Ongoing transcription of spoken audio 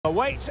The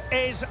wait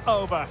is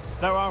over.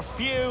 There are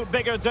few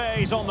bigger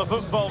days on the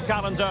football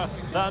calendar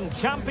than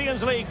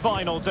Champions League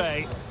final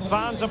day.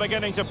 Fans are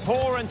beginning to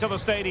pour into the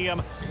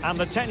stadium and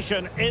the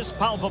tension is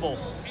palpable.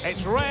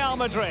 It's Real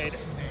Madrid.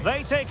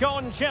 They take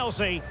on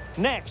Chelsea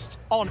next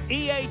on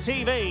EA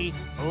TV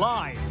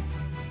Live.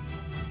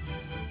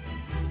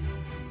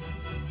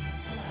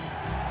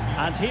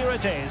 And here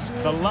it is,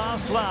 the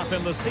last lap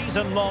in the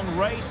season-long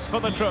race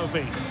for the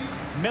trophy.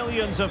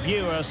 Millions of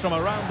viewers from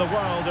around the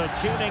world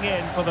are tuning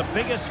in for the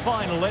biggest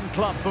final in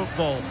club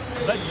football,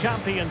 the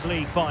Champions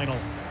League final.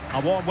 A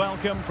warm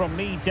welcome from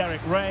me,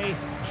 Derek Ray,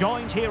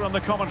 joined here in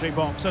the commentary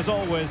box, as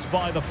always,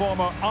 by the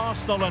former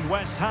Arsenal and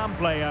West Ham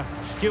player,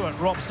 Stuart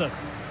Robson.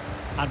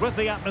 And with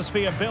the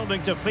atmosphere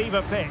building to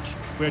fever pitch,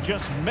 we're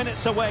just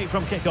minutes away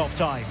from kick-off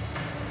time.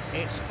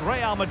 It's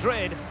Real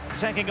Madrid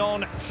taking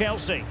on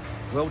Chelsea.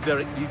 Well,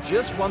 Derek, you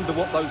just wonder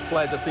what those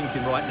players are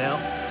thinking right now.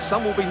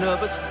 Some will be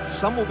nervous,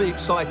 some will be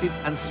excited,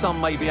 and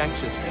some may be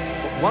anxious.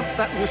 But once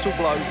that whistle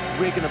blows,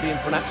 we're going to be in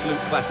for an absolute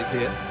classic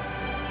here.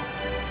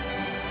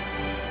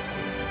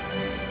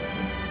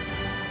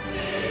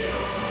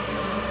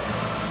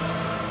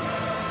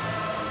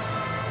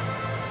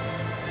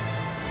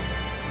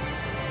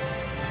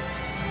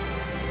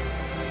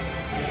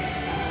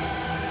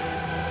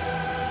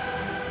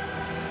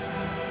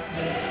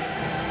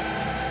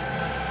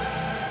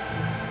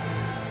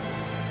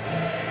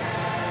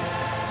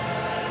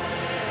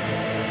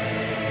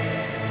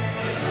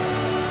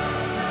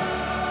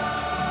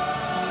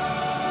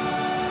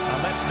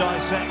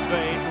 Dissect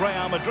the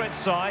Real Madrid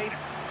side.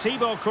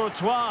 Thibaut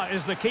Courtois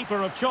is the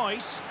keeper of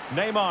choice.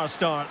 Neymar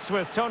starts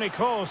with Toni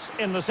Kroos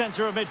in the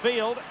centre of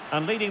midfield.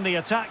 And leading the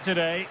attack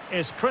today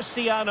is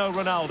Cristiano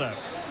Ronaldo.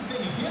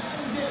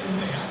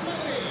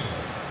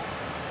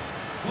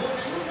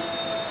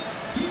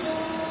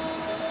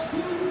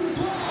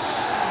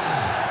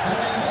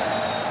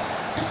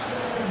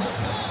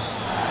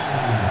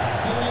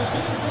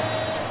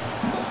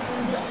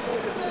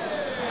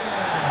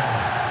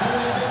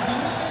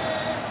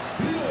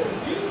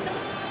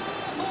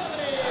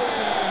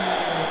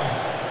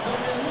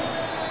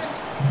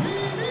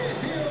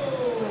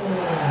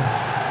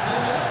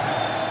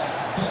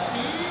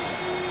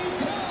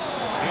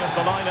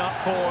 The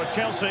lineup for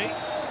Chelsea.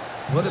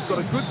 Well, they've got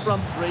a good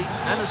front three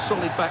and a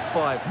solid back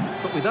five,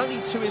 but with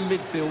only two in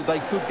midfield, they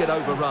could get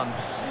overrun.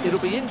 It'll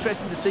be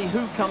interesting to see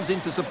who comes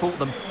in to support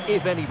them,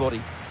 if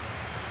anybody.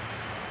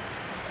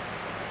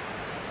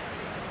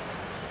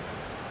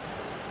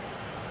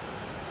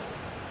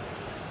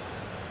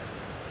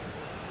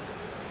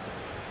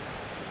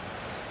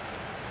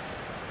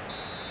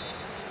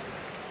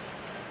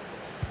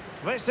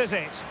 This is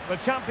it, the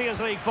Champions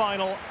League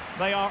final.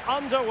 They are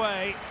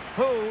underway.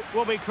 Who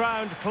will be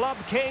crowned Club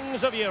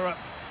Kings of Europe?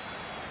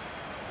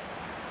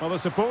 Well, the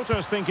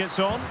supporters think it's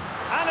on,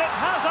 and it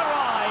has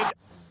arrived.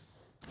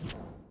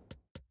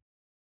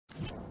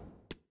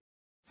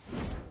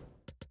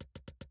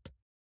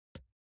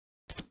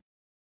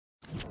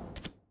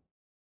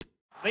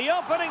 The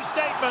opening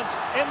statement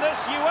in this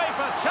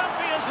UEFA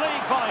Champions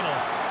League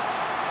final.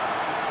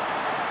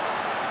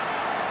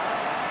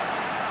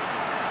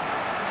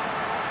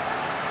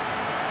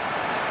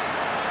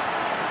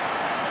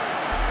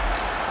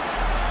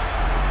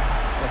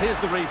 Here's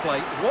the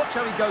replay. Watch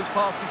how he goes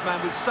past his man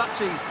with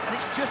such ease, and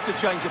it's just a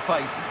change of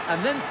pace.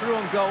 And then through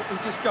on goal, he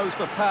just goes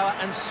for power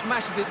and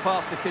smashes it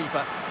past the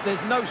keeper.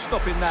 There's no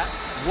stopping that.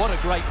 What a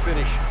great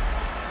finish.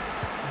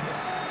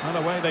 And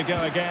away they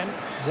go again.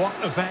 What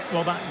effect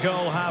will that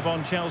goal have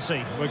on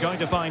Chelsea? We're going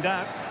to find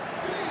out.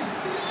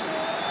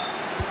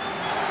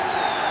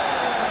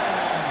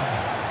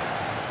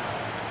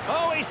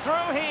 Oh, he's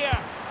through here.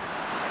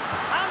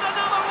 And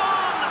another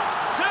one!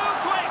 Two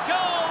quick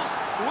goals.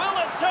 Will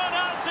it turn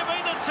out to be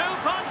the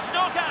two-punch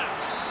knockout?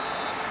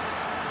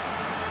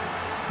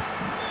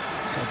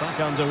 So back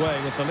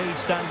underway with the lead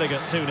standing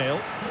at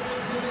 2-0.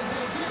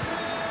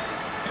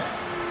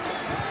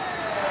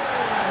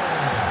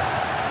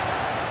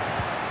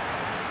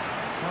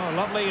 Oh,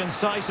 lovely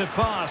incisive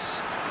pass.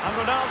 And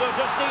Ronaldo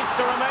just needs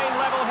to remain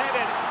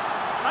level-headed.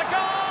 A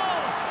goal!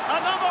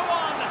 Another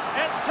one!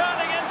 It's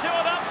turning into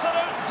an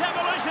absolute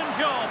demolition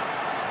job.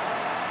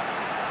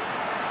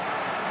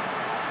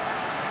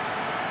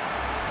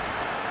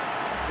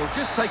 Well,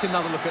 just take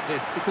another look at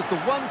this, because the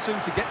 1-2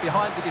 to get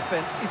behind the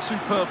defence is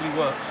superbly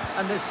worked.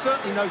 And there's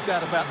certainly no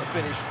doubt about the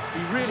finish.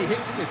 He really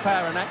hits it with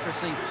power and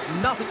accuracy.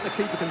 Nothing the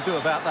keeper can do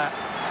about that.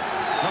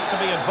 Not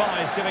to be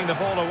advised giving the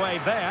ball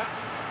away there.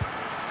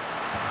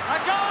 A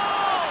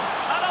goal!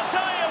 And I'll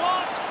tell you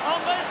what,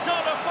 on this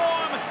sort of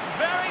form,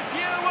 very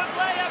few would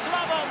lay a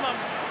glove on them.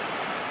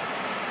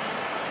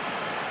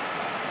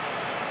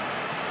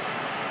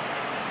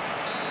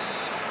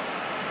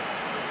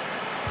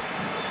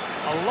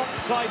 A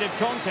lopsided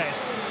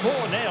contest,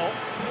 4-0.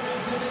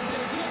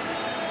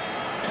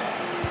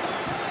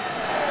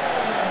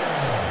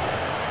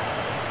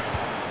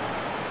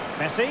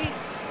 Messi,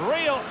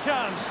 real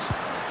chance.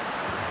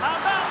 And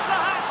that's the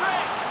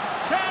hat-trick!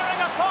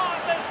 Tearing apart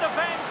this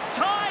defence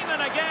time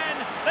and again.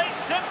 They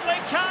simply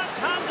can't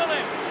handle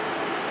him.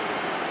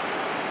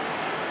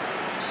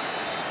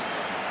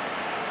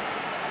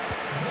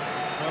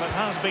 Well, it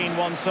has been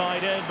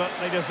one-sided, but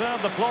they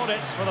deserve the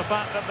plaudits for the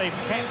fact that they've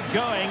kept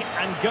going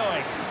and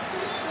going.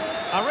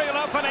 A real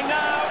opening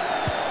now.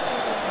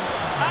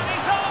 And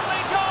he's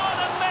only gone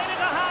and made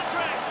it a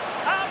hat-trick.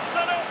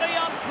 Absolutely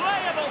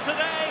unplayable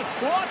today.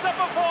 What a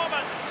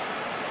performance.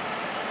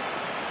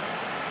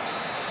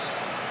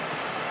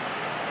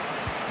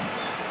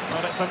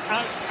 Well, it's an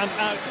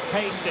out-and-out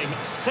pasting.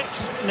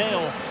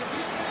 6-0.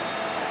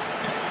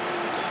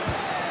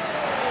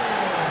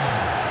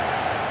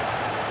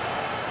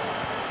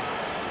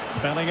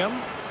 Bellingham.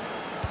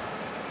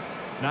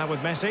 Now with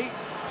Messi.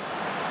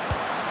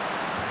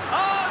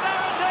 Oh,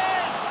 there it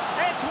is!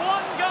 It's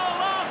one goal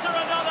after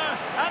another,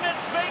 and it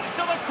speaks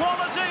to the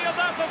quality of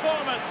that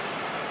performance.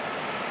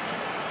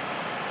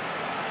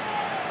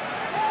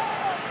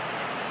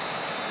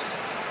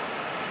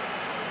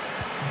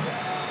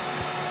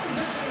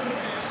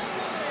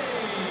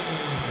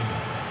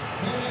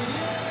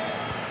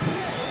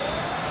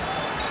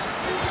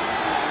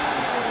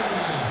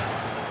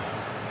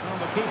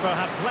 Keeper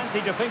had plenty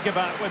to think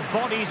about with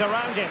bodies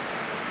around him.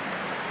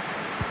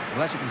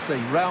 Well, as you can see,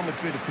 Real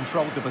Madrid have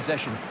controlled the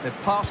possession.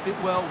 They've passed it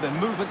well, their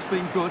movement's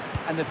been good,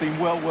 and they've been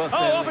well worth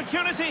their lead.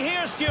 Opportunity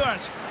here,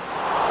 Stuart.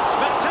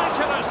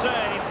 Spectacular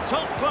save,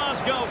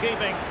 top-class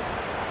goalkeeping.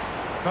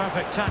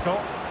 Perfect tackle.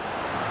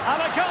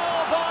 And a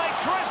goal by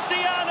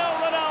Cristiano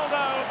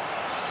Ronaldo.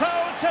 So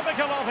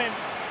typical of him.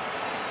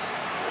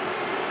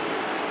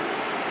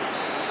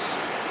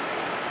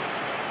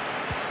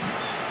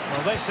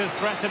 Well, this is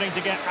threatening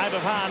to get out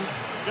of hand.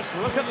 Just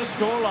look at the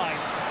scoreline.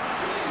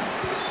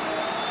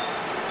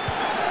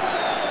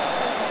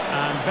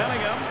 And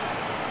Bellingham.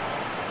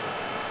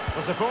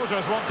 The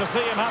supporters want to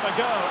see him have a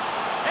go.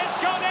 It's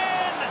gone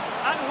in!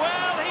 And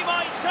well, he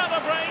might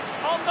celebrate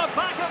on the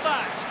back of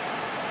that.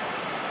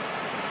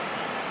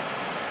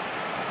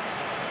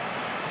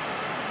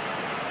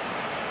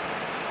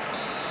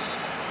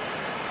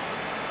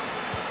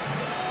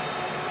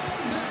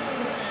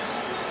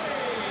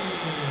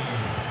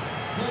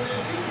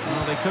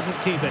 They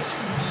couldn't keep it.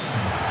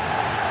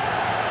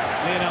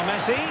 Lionel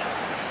Messi.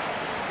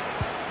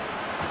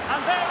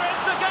 And there is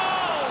the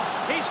goal!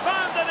 He's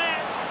found the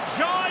net.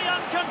 Joy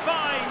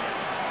unconfined.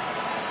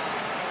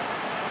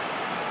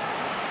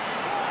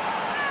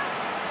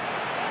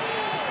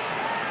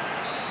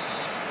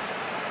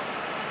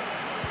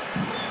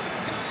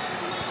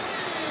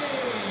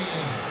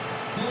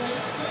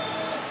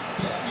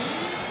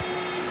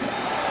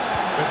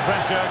 With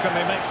pressure, can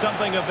they make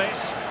something of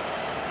this?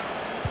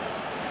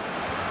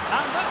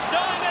 And this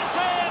time it's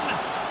in!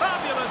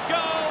 Fabulous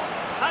goal!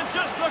 And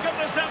just look at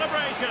the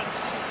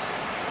celebrations.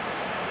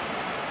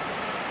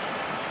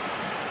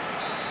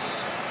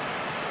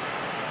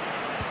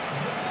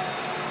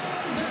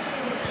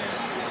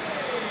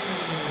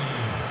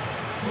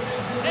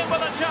 In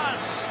with a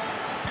chance.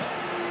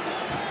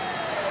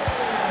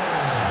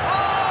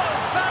 Oh!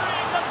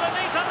 Burying them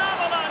beneath an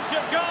avalanche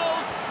of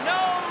goals. No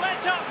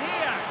let up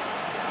here.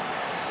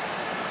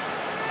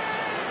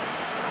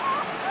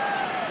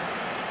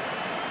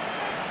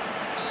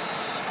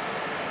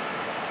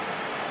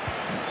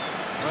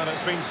 Well,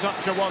 it's been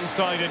such a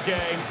one-sided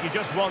game. You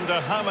just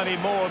wonder how many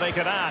more they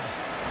could add.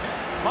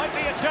 Might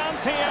be a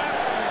chance here.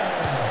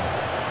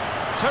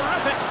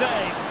 Terrific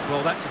save.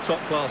 Well, that's a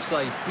top-class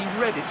save. He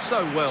read it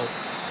so well.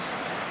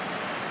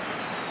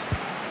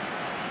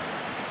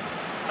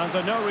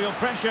 Under no real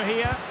pressure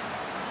here.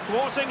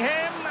 Thwarting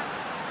him.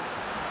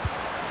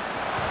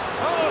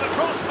 Oh, the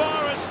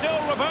crossbar is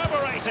still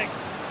reverberating.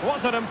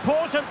 What an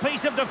important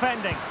piece of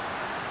defending.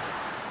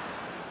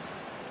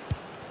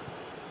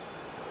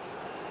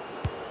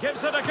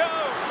 Gives it a go.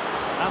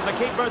 And the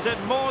keeper did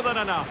more than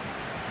enough.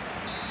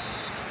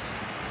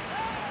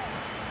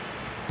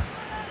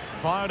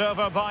 Fired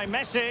over by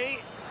Messi.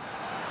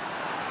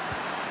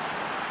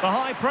 The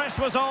high press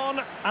was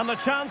on, and the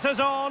chance is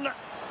on.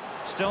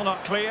 Still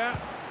not clear.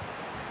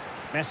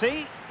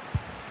 Messi.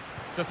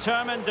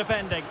 Determined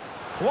defending.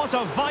 What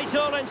a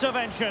vital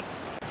intervention.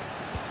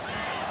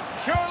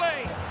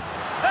 Surely.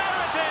 There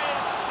it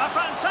is. A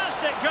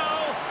fantastic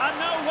goal, and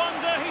no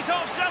wonder he's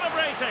off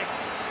celebrating.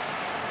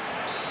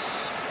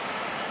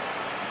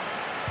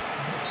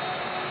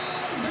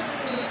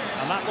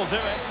 And that will do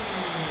it.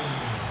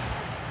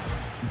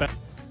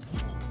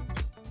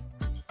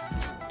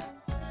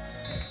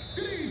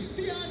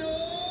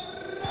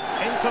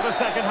 Into the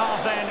second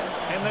half then,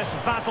 in this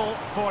battle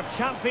for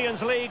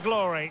Champions League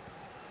glory.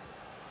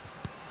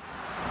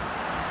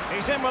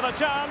 He's in with a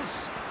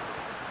chance.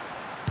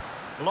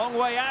 Long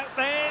way out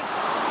this.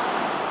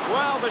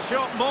 Well, the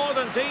shot more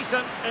than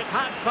decent. It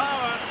had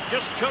power,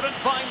 just couldn't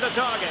find the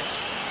target.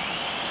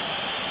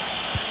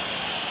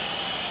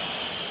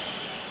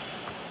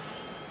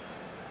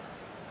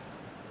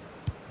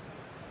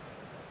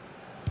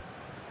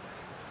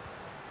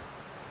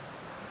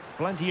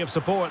 Plenty of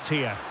support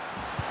here.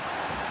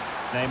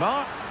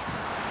 Neymar.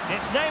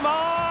 It's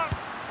Neymar!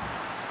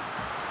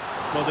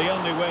 Well, the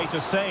only way to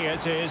say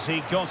it is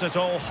he got it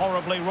all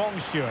horribly wrong,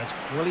 Stuart.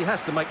 Well, he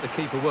has to make the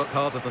keeper work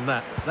harder than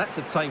that. That's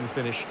a tame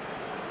finish.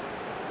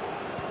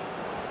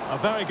 A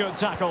very good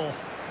tackle.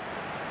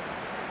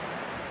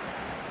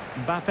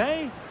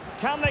 Mbappe,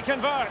 can they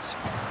convert?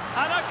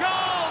 And a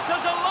goal to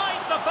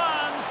delight the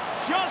fans,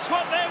 just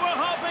what they were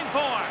hoping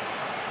for.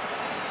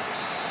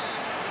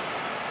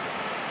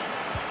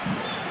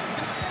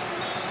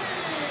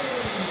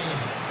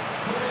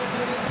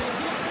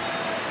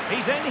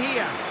 He's in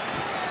here.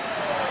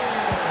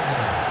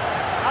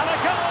 And a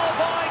goal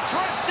by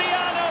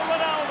Cristiano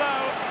Ronaldo.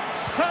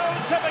 So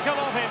typical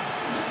of him.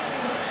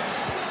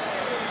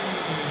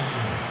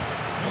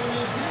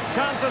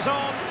 Chances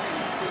on.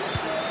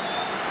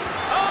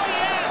 Oh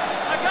yes,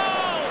 a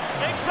goal!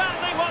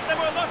 Exactly what they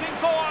were looking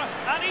for,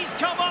 and he's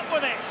come up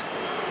with it.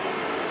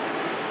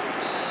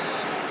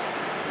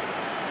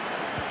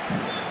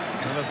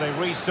 And as they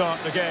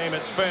restart the game,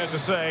 it's fair to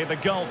say the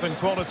gulf in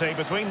quality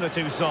between the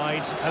two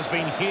sides has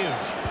been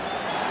huge.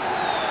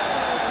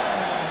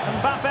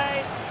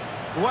 Mbappe,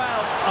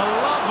 well, a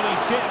lovely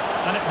chip,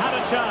 and it had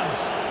a chance.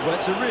 Well,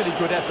 it's a really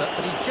good effort,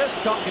 but he just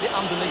can't get it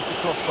underneath the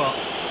crossbar.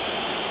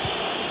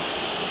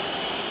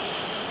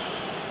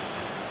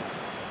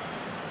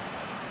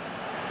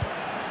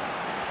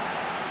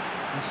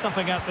 And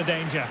snuffing out the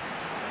danger.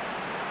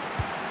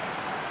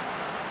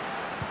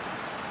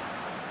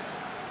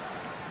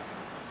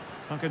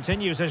 And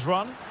continues his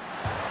run.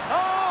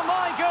 Oh,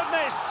 my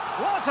goodness!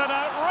 What an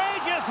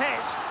outrageous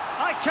hit!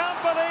 I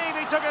can't believe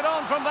he took it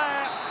on from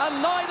there,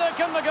 and neither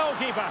can the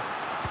goalkeeper.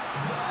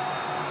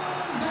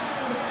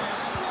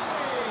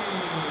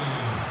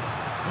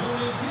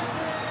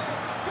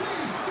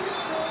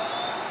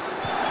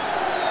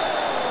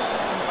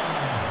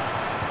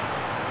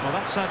 Well,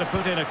 that's how to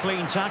put in a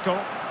clean tackle.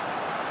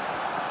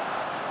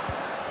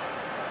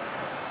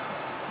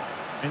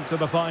 Into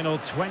the final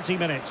 20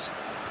 minutes.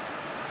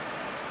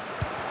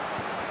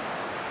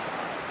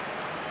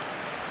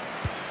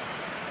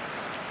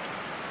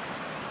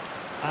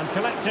 And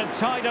collected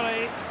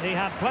tidily. He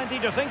had plenty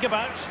to think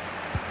about.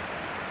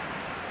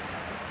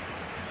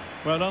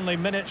 Well, only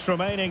minutes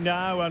remaining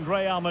now, and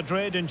Real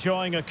Madrid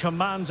enjoying a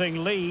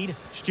commanding lead.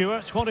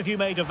 Stuart, what have you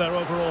made of their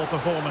overall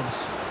performance?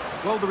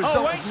 Well, the result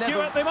oh, wait, was never...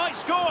 Stuart, they might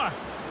score.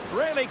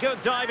 Really good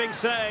diving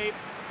save.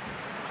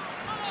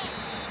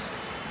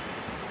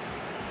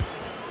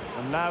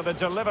 And now the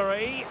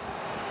delivery.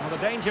 Well, the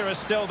danger is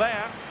still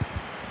there.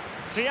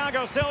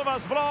 Thiago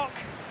Silva's block.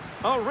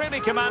 Oh, really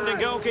commanding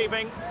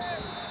goalkeeping.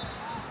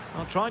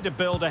 Well, trying to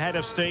build a head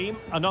of steam.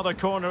 Another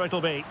corner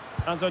it'll be.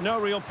 Under no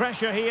real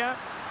pressure here.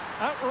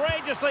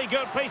 Outrageously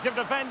good piece of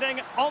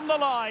defending on the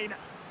line.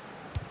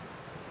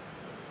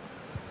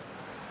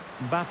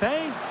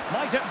 Mbappe.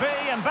 Might it be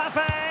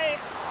Mbappe?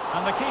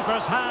 And the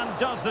keeper's hand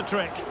does the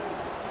trick.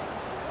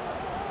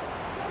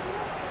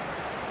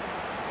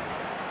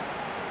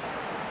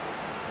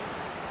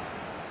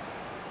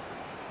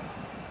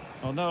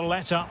 Well, no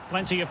let up.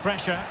 Plenty of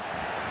pressure.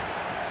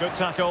 Good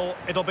tackle.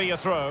 It'll be a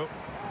throw.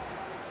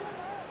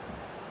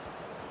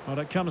 Well,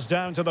 it comes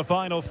down to the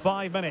final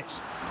 5 minutes.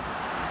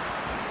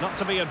 Not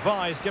to be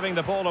advised giving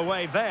the ball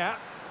away there.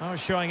 Oh,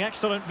 showing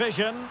excellent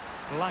vision.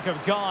 Lack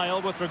of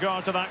guile with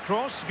regard to that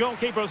cross.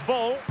 Goalkeeper's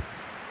ball.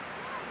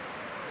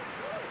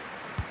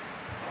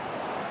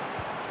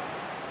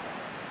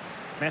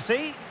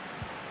 Messi.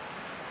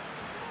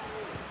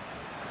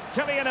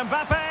 Kylian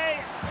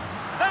Mbappe.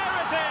 There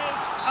it is!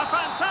 A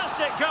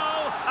fantastic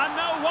goal, and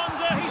no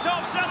wonder he's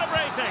off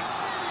celebrating.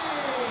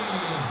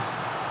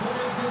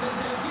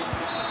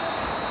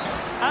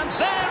 And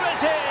there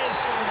it is!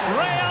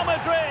 Real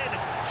Madrid,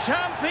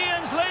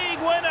 Champions League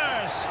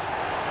winners!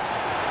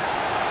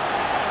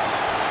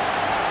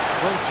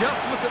 Well,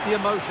 just look at the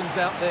emotions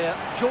out there.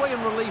 Joy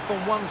and relief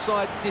on one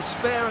side,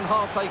 despair and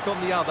heartache on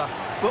the other.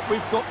 But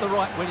we've got the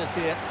right winners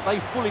here. They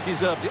fully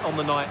deserved it on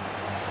the night.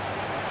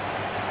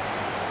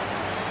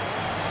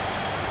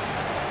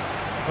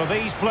 For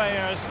these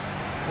players,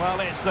 well,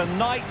 it's the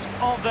night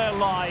of their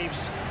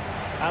lives,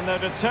 and they're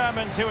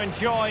determined to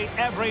enjoy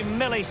every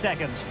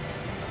millisecond.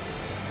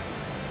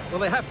 Well,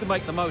 they have to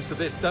make the most of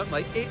this, don't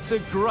they? It's a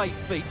great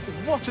feat.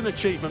 What an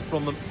achievement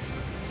from them.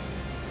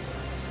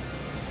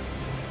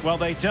 Well,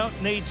 they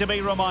don't need to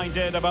be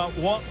reminded about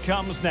what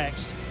comes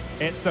next.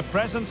 It's the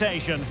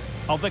presentation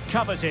of the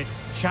coveted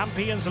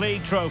Champions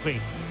League trophy.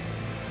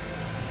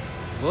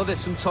 Well, there's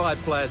some tired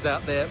players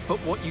out there, but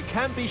what you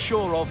can be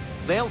sure of,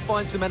 they'll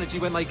find some energy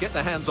when they get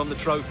their hands on the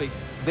trophy.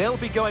 They'll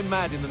be going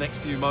mad in the next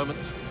few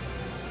moments.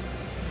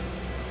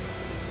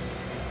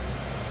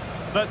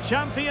 The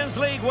Champions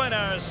League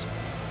winners,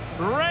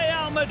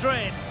 Real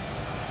Madrid.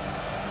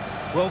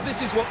 Well,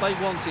 this is what they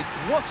wanted.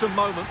 What a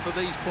moment for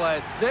these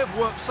players. They've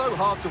worked so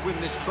hard to win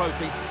this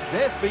trophy.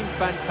 They've been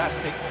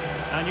fantastic.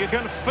 And you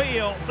can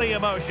feel the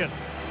emotion.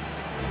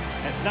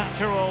 It's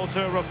natural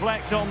to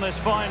reflect on this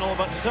final,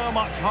 but so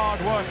much hard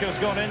work has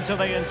gone into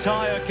the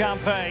entire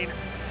campaign.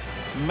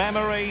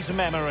 Memories,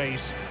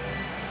 memories.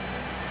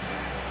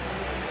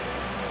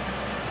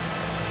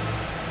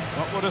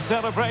 What would a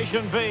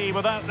celebration be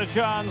without the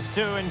chance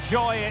to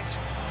enjoy it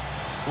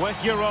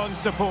with your own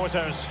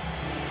supporters?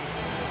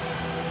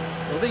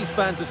 Well, these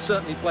fans have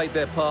certainly played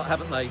their part,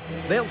 haven't they?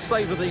 They'll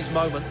savour these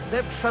moments.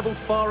 They've travelled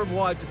far and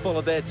wide to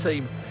follow their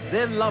team.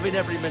 They're loving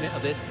every minute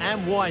of this,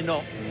 and why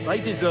not? They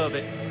deserve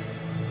it.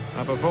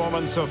 A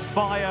performance of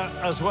fire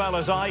as well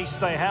as ice.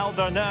 They held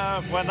their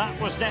nerve when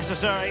that was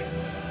necessary.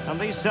 And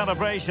these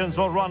celebrations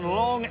will run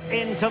long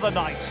into the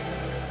night.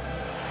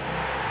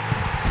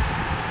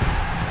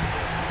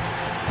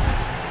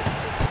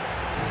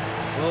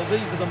 Well,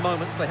 these are the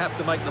moments they have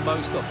to make the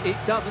most of. It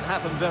doesn't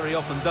happen very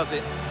often, does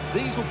it?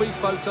 These will be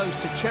photos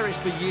to cherish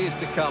for years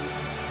to come.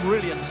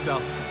 Brilliant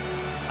stuff.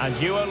 And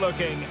you are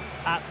looking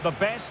at the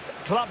best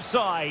club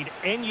side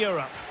in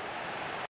Europe.